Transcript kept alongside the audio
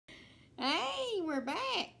we're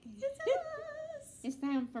back. It's us. It's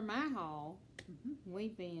time for my haul.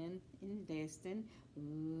 We've been in Destin.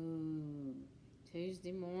 Ooh,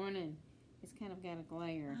 Tuesday morning. It's kind of got a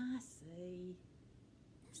glare. I see.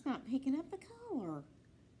 It's not picking up the color.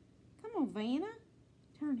 Come on, Vanna.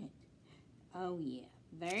 Turn it. Oh, yeah.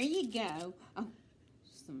 There you go. Oh,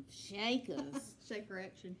 some shakers. Shaker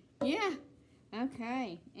action. Yeah.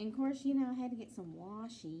 Okay. And, of course, you know, I had to get some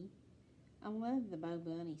washi. I love the Bo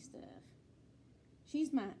Bunny stuff.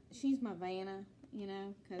 She's my Vanna, you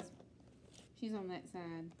know, because she's on that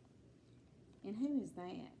side. And who is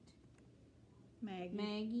that? Maggie.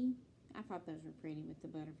 Maggie. I thought those were pretty with the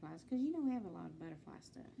butterflies, because you don't have a lot of butterfly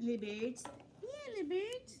stuff. Little birds. Yeah, little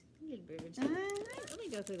birds. Little birds. Uh-huh. Let me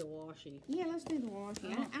go through the washi. Yeah, let's do the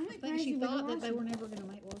washi. I went think crazy she with the thought that they washi. were never going to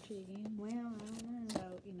make washi again. Well, I don't know. So,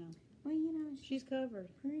 you know. Well, you know, She's covered.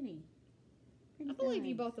 pretty. I believe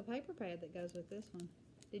you nice. bought the paper pad that goes with this one.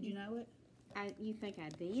 Did you know it? You think I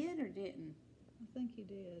did or didn't? I think you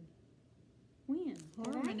did. When? Did I?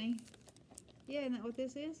 Harmony. Yeah, isn't that what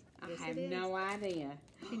this is? I Yes, have it is. no idea.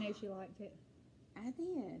 She knew she liked it. I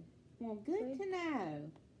did. Well, good See? to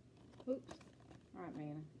know. Oops. All right,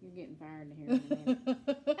 Vanna, you're getting fired here in a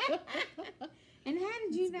minute. And how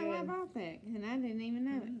did you That's know I good. bought that? And I didn't even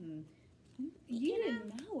know it. You know,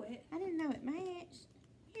 didn't know it. I didn't know it matched.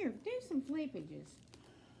 Here, do some flippages.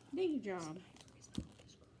 Do your job.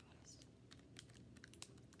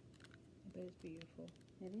 But it's beautiful.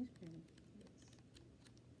 It is pretty.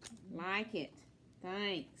 Like it.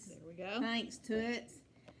 Thanks. There we go. Thanks, Toots.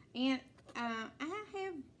 And I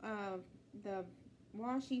have the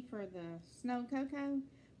washi for the snow cocoa,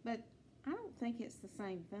 but I don't think it's the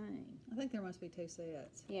same thing. I think there must be two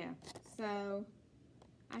sets. Yeah. So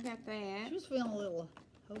I got that. She was feeling a little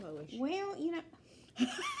ho-ho-ish. Well, you know,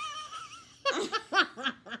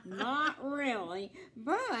 not really,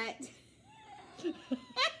 but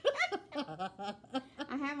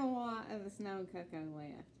I have a lot of the snow cocoa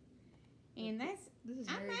left. And that's, This is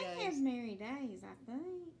I Mary may Days. have Mary Days, I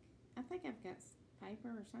think. I think I've got paper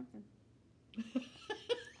or something. And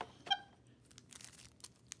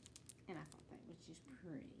I thought that was just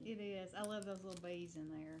pretty. It is. I love those little bees in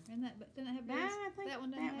there. Isn't that? Doesn't it have No, bees? I think that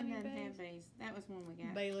one doesn't have any bees. bees. That was one we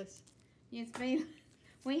got. Bayless. Yes, bees.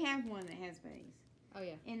 We have one that has bees. Oh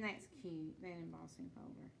yeah. And that's cute, that embossing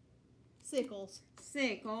folder. Sickles.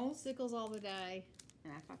 Sickles. Sickles all the day.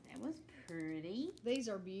 And I thought that was pretty. These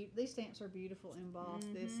are These stamps are beautiful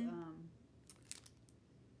embossed. This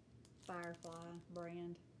Firefly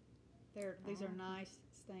brand. These are nice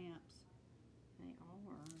stamps. They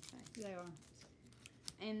are, aren't they? They are.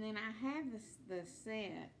 And then I have the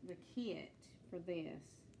set, the kit for this.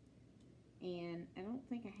 And I don't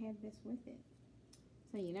think I had this with it.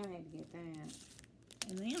 So you know I had to get that.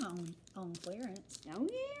 And then on clearance, Oh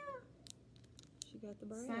yeah. she got the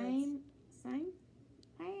braids. Same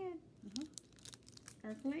pad.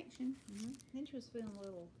 Her collection. Then she was feeling a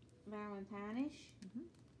little. Valentine-ish. Mhm.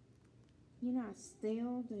 You know, I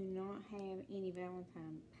still do not have any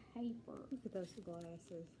Valentine paper. Look at those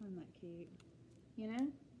glasses. Isn't that cute? You know?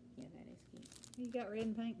 Yeah, that is cute. You got red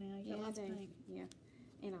and pink now. You Yeah, got I lots do. of pink. Yeah.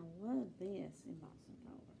 And I love this embossing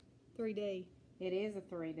folder. 3D. It is a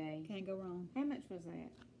 3D. Can't go wrong. How much was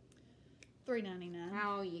that? $3.99.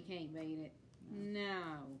 Oh, you can't beat it.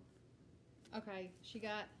 No. Okay,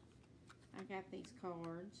 I got these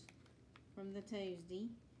cards from the Tuesday.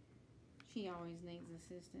 She always needs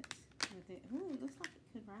assistance with it. Ooh, it looks like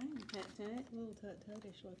it could rain. Tut-tut. a little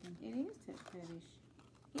tut-tutish looking. It is tut-tutish.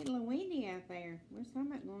 Getting a little windy out there. We're talking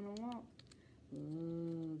about going on a walk.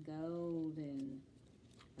 Ooh, golden.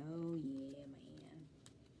 Oh, yeah, man.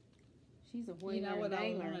 She's a wheeler You know what I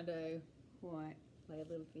and want to do? What? Play a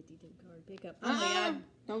little 52 card pickup. Only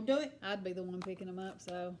Don't do it. I'd be the one picking them up,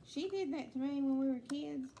 so. She did that to me when we were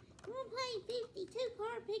kids. You want to play 52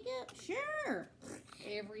 card pickup? Sure.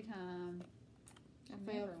 Every time. I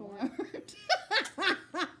failed Never for learned.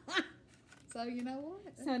 So you know what?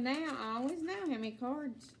 it. So now I always know how many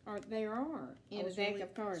cards there are in a deck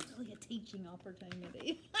of cards. It's really a teaching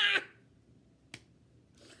opportunity.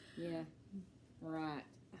 Yeah. Right.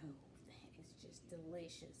 Oh, that is just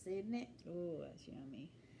delicious, isn't it? Oh, that's yummy.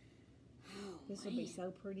 Oh, This will be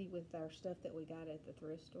so pretty with our stuff that we got at the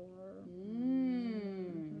thrift store.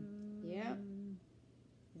 Yep.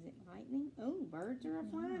 Is it lightning? Oh, birds are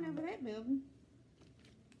flying over that building.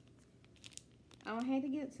 Oh, I had to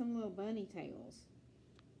get some little bunny tails.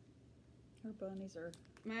 Her bunnies are.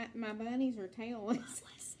 My bunnies are tailless.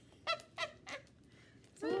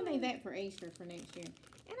 So we'll need that for Easter for next year.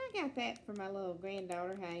 And I got that for my little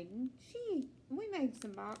granddaughter Hayden. We made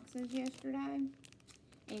some boxes yesterday.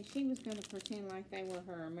 And she was going to pretend like they were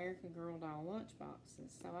her American Girl doll lunch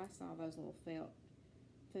boxes. So I saw those little felt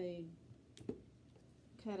food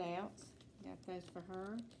cutouts. Got those for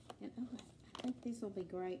her. And oh, I think these will be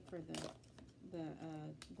great for the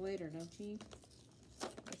glitter, don't you?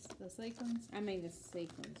 The sequins? I mean the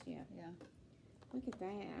sequins, yeah. Yeah. Look at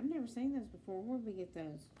that. I've never seen those before. Where'd we get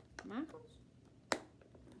those? Michael's?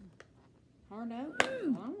 Hard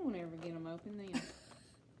open? Well, I won't ever get them open then.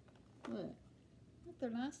 Look. But they're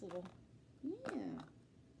nice little. Yeah.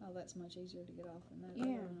 Oh, that's much easier to get off than that.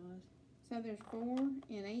 Yeah. other one was. So there's 4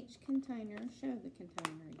 in each container. Show the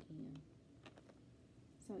container again.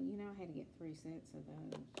 So, you know, I had to get 3 sets of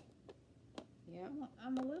those. Yep.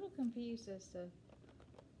 I'm a little confused as to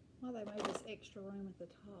why they made this extra room at the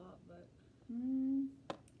top, but I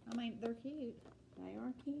mean, they're cute. They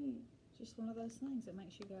are cute. Just one of those things that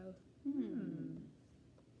makes you go,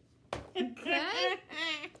 Okay.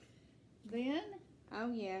 Then?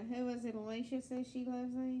 Oh, yeah. Who was it? Alicia says she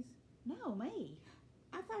loves these? No, me.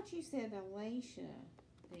 I thought you said Alicia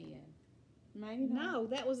did. Maybe not. No,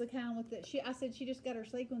 that was the kind with the, I said she just got her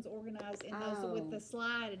sequins organized in those with the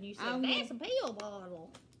slide, and you said, that's a pill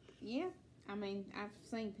bottle. Yeah. I mean, I've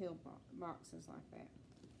seen pill boxes like that.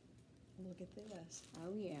 Look at this.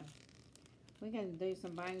 Oh, yeah. We're going to do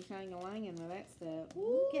some bang-shang-a-langing with that stuff.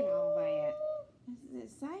 Look at all that. Does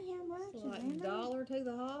it say how much It's is like in there? $1 to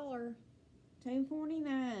the holler.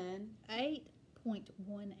 $2.49.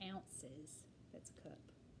 8.1 ounces. That's a cup,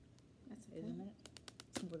 That's a isn't it?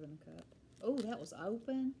 It's more than a cup. Oh, that was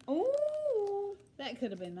open. Oh. That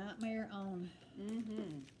could have been Nightmare on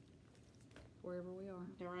wherever we are.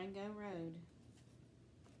 Durango Road.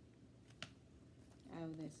 Oh,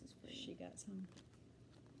 this is pretty. She got some.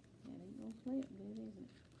 That ain't gonna flip good, is it?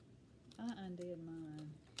 I undid mine.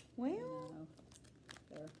 Well. No.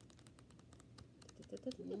 There.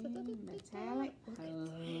 Metallic. Look at Oh,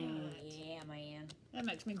 that. yeah, man. That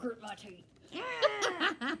makes me grit my teeth.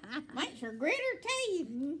 Makes her grit her teeth.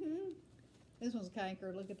 This one's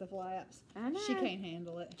canker. Look at the flaps. I know. She can't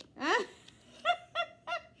handle it.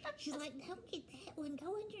 She's like, don't get that one.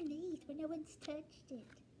 Go underneath where no one's touched it.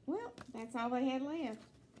 Well, that's all they had left.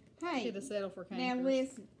 Hey, Should have settled for now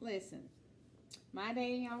cankers. listen. My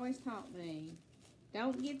daddy always taught me,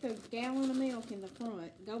 don't get the gallon of milk in the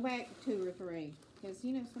front. Go back 2 or 3. Because,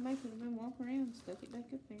 you know, somebody could have been walking around and stuck it back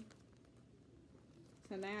up there.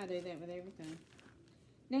 So now I do that with everything.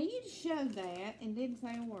 Now, you just showed that and didn't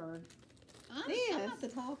say a word. I'm not the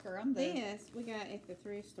talker. I'm the... This we got at the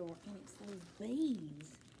thrift store, and it's those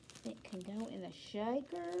beads that can go in the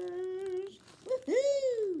shakers.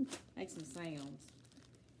 Woohoo! Make some sounds.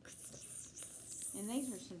 And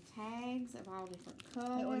these are some tags of all different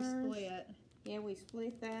colors. That we split. Yeah, we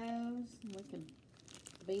split those. We can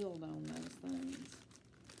build on those things.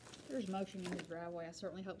 There's motion in the driveway. I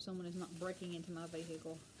certainly hope someone is not breaking into my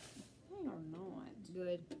vehicle. They are not.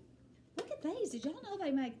 Good. Look at these. Did y'all know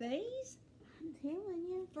they make these? I'm telling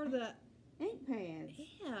you. For the... Ink pads.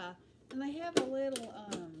 Yeah. And they have a little,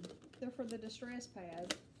 they're for the distress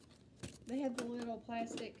pad. They have the little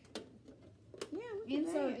plastic Yeah, look at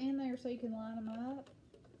insert that. in there so you can line them up.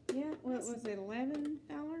 Yeah, what was it, $11?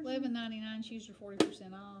 $11.99. She's your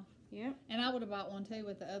 40% off. Yep. And I would have bought one too,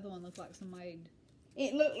 but the other one looked like some made.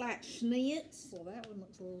 It looked like schnitz. Well, that one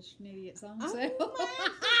looks a little schnitty its own Oh self.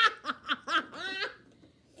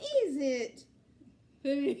 Is it?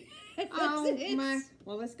 Oh It's- my!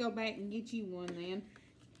 Well, let's go back and get you one then.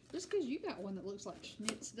 Just because you got one that looks like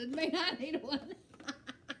schnitz doesn't mean I need one.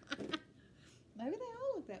 Maybe they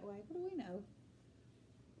all look that way. What do we know?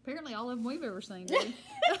 Apparently, all of them we've ever seen do.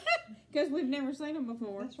 Because we've never seen them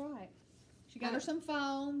before. That's right. She got her some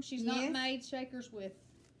foam. She's not Yes. made shakers with,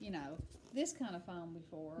 you know, this kind of foam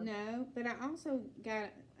before. No, but I also got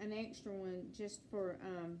an extra one just for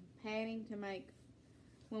padding to make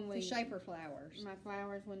when we To shape her flowers. my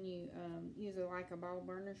flowers when you use it like a ball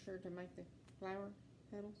burnisher to make the flower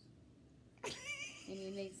petals. And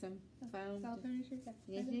you need some foam. Ball to- burnisher.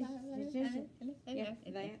 Yes, Yeah,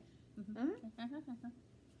 that.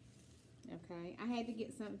 Okay, I had to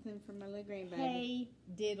get something for my little grandbaby. Hey,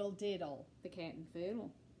 diddle diddle. The cat and fiddle.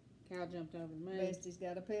 Cow jumped over the moon. Bestie's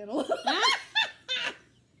got a pedal.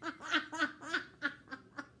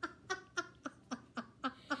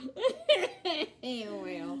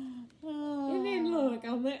 Well. And then look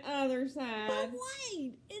on the other side. But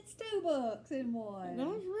wait, it's $2 in one.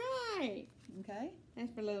 That's right. Okay.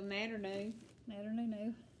 That's for little Nat or no. Natter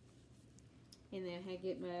no. And then I had to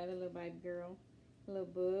get my other little baby girl a little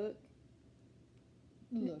book.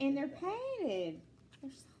 Look And they're at that. padded.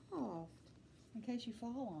 They're soft. In case you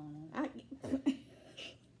fall on them.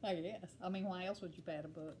 I guess. I mean, why else would you pad a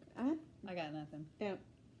book? I I got nothing. don't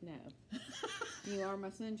No. You are my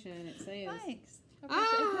sunshine, it says. Thanks. I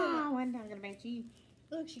appreciate Oh, I wasn't talking about you.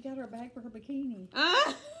 that. Look, she got her bag for her bikini.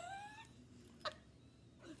 Ah!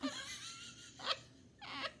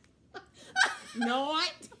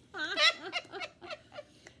 Not.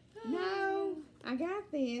 No, I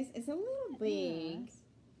got this. It's a little big, Nice.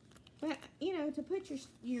 but you know, to put your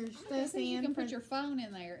It stuff says in. you can for- put your phone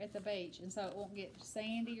in there at the beach, and so it won't get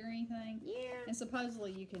sandy or anything. Yeah. And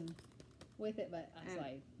supposedly you can with it, but I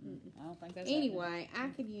say I don't think that's Anyway, I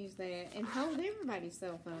could use that and hold everybody's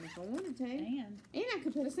cell phone if I wanted to, happening. and I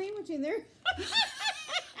could put a sandwich in there. And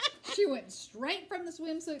she went straight from the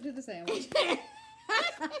swimsuit to the sandwich.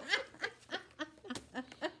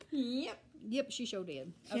 Yep. Yep, she sure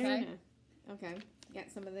did. Sure Okay. enough. Okay. Got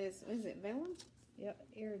some of this. Is it vellum? Yep,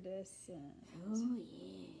 iridescent. Oh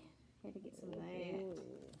yeah. Had to get some of that.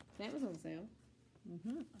 That was on sale.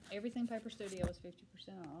 Mm-hmm. Everything Paper Studio is 50%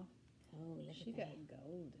 off. Oh, look She at got that.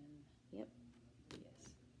 golden. Yep.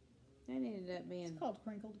 Yes. That ended up It's being called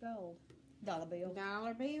crinkled gold. $1 bill.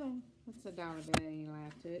 $1 bill. What's a $1 bill in your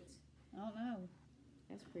life, Toots? I don't know.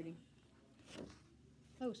 That's pretty.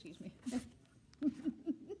 Oh, excuse me.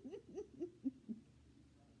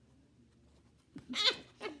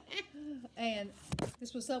 And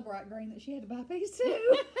this was so bright green that she had to buy a piece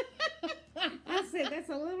too. I said that's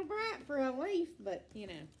a little bright for a leaf, but you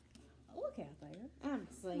know, Look out there. I'm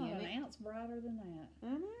seeing Not it. an ounce brighter than that. I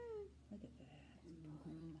know. Look at that. I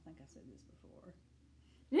think I said this before.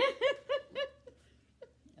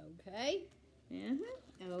 Okay.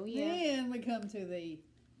 Uh-huh. Oh yeah. Then we come to the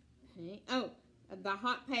Oh, the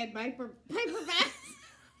hot pad paper bags.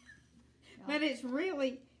 But it's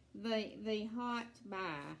really the hot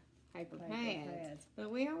buy paper pads.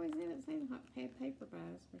 But we always end up saying hot pad paper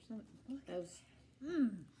buys for something. Those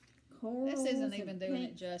corals. This isn't even and doing it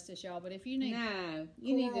pink- justice, y'all. But if you need, No,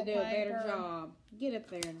 you need to coral do a better paper. job. Get up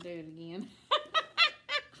there and do it again. I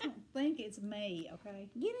don't think it's me. Okay.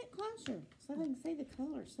 Get it closer so they can see the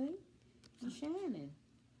color. See? It's shining.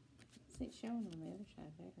 See, it's showing on the other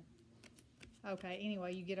side better. Okay.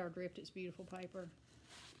 Anyway, you get our drift. It's beautiful paper.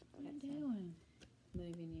 What are you That's doing?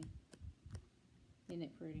 Moving you. Isn't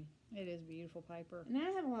it pretty? It is beautiful paper. And I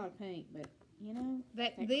have a lot of pink, but you know,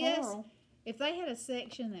 That that this, coral. if they had a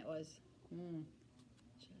section that was Mm.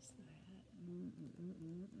 just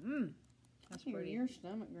that, that's Hear pretty. your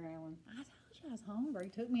stomach growling. I told you I was hungry.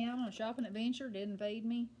 Took me out on a shopping adventure. Didn't feed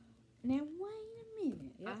me. Now wait a minute.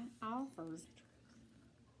 Yep. I offered.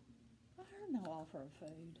 I heard no offer of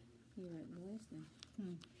food. You weren't listening.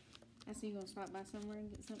 Hmm. I see you gonna stop by somewhere and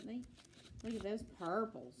get something to eat. Look at those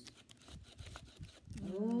purples.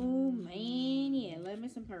 Oh man, yeah, love me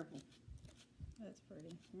some purple. That's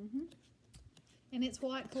pretty. Mhm. And it's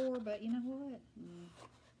white core, but you know what? Mm.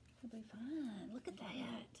 It'll be fine. Look at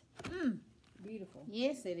that. Beautiful.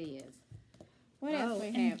 Yes, it is. What else we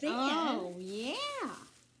and have? then- Oh yeah.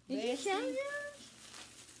 Did you show Bestie. yours?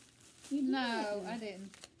 You No, I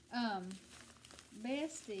didn't. didn't.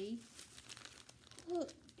 Bestie,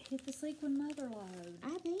 look, hit the sequin mother load.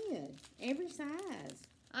 I did. Every size.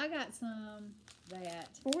 I got some that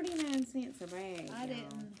 49 cents a bag. I y'all.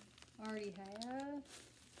 didn't already have,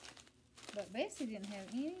 but Bessie didn't have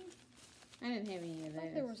any. I didn't have any of I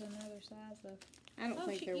thought there those. was another size though. I don't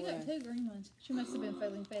think there you was. got 2 green ones. She must have been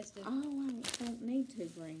feeling festive. Oh, I don't need 2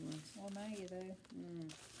 green ones. Well, now you do.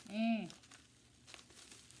 Mm.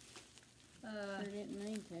 Uh, Sure didn't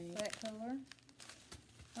need to. that color.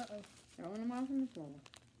 Uh-oh. Throwing them off on the floor.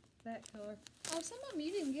 That color. Oh, some of them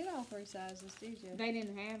you didn't get all 3 sizes, did you? They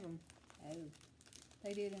didn't have them. Oh.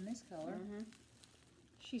 They did in this color. Uh-huh.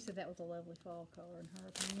 She said that was a lovely fall color in her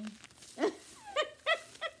opinion.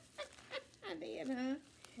 I did, huh?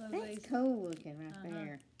 Love That's these. cool looking right Uh-huh.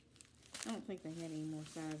 there. I don't think they had any more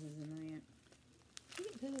sizes than that. You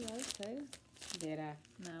get 2 of those too? Did I?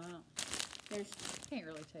 No, I don't. There's Can't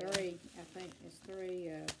really tell. 3. I think it's 3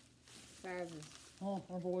 sizes. Oh,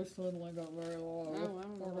 our voice suddenly got very low. Oh, I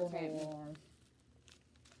don't know what's happening.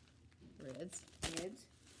 Reds. Reds.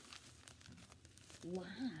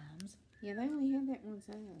 Limes. Yeah, they only had that one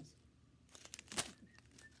size.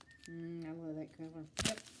 I love that color.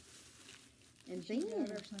 Yep. And She then, got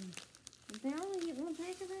her some. did they only get 1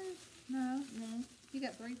 pack of those? No, No. you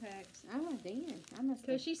got 3 packs. Oh, I did. I must have.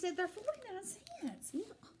 Because she said they're 49 cents. Yeah.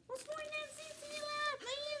 What's 49 cents in your life,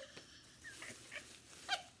 man?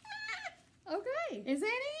 Okay. Is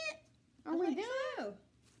that it? Are we think done? so.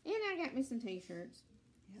 And I got me some t-shirts.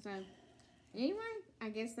 Yep. So, anyway, I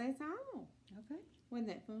guess that's all. Okay. Wasn't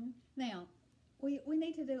that fun? Now, we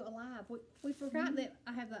need to do a live. We forgot that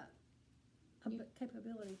I have the Yeah.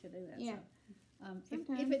 capability to do that. Yeah. So, if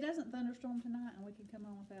Sometimes. it doesn't thunderstorm tonight and we can come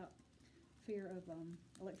on without fear of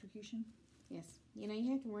electrocution. Yes. You know,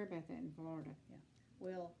 you have to worry about that in Florida.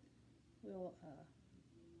 We'll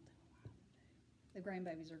the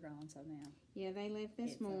grandbabies are gone, so now Yeah, they left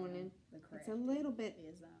this morning. the It's craft a little bit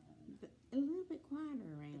is on. a little bit quieter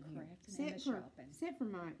around The here. crafting and the shopping. Except for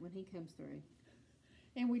Mike when he comes through.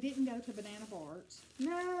 And we didn't go to Banana Bart's,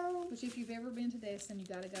 No. which if you've ever been to Destin, you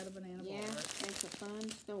got to go to Banana Yeah, Bart's. it's a fun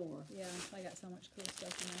store. Yeah, they got so much cool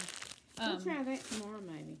stuff in there. We'll try that tomorrow,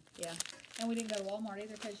 maybe. And we didn't go to Walmart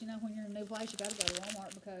either because, you know, when you're in a new place, you got to go to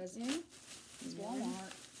Walmart because it's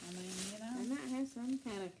Walmart. I mean, you know. They might have some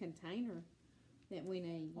kind of container that we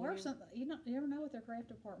need. Or something. You ever know what their craft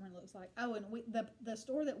department looks like? Oh, and the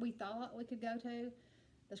store that we thought we could go to,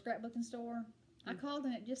 the scrapbooking store, I called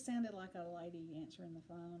and it just sounded like a lady answering the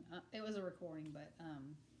phone. It was a recording, but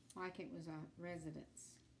Like it was a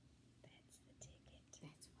residence. that's the ticket.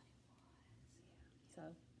 That's what it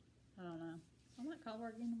was. So I don't know. I might call her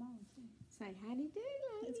again tomorrow and see. Say, howdy do,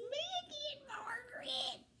 lady. It's me again,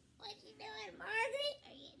 Margaret. What you doing, Margaret?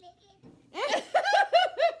 Are you looking?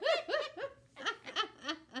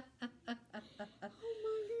 Oh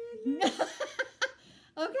my goodness.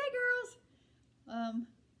 Okay, girls.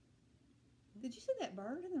 Did you see that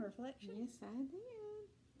bird in the reflection? Yes, I did.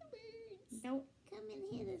 The birds. Don't. Come and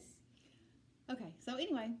hit us. Okay, so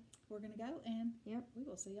anyway, we're gonna go and Yep. we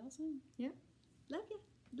will see y'all soon. Yep. Love you.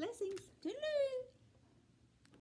 Blessings. Toodaloo.